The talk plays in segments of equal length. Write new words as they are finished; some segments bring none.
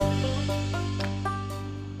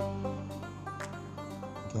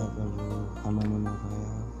क्या कर रहे हो, खाना बना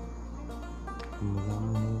खाया, मज़ा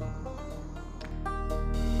में हो?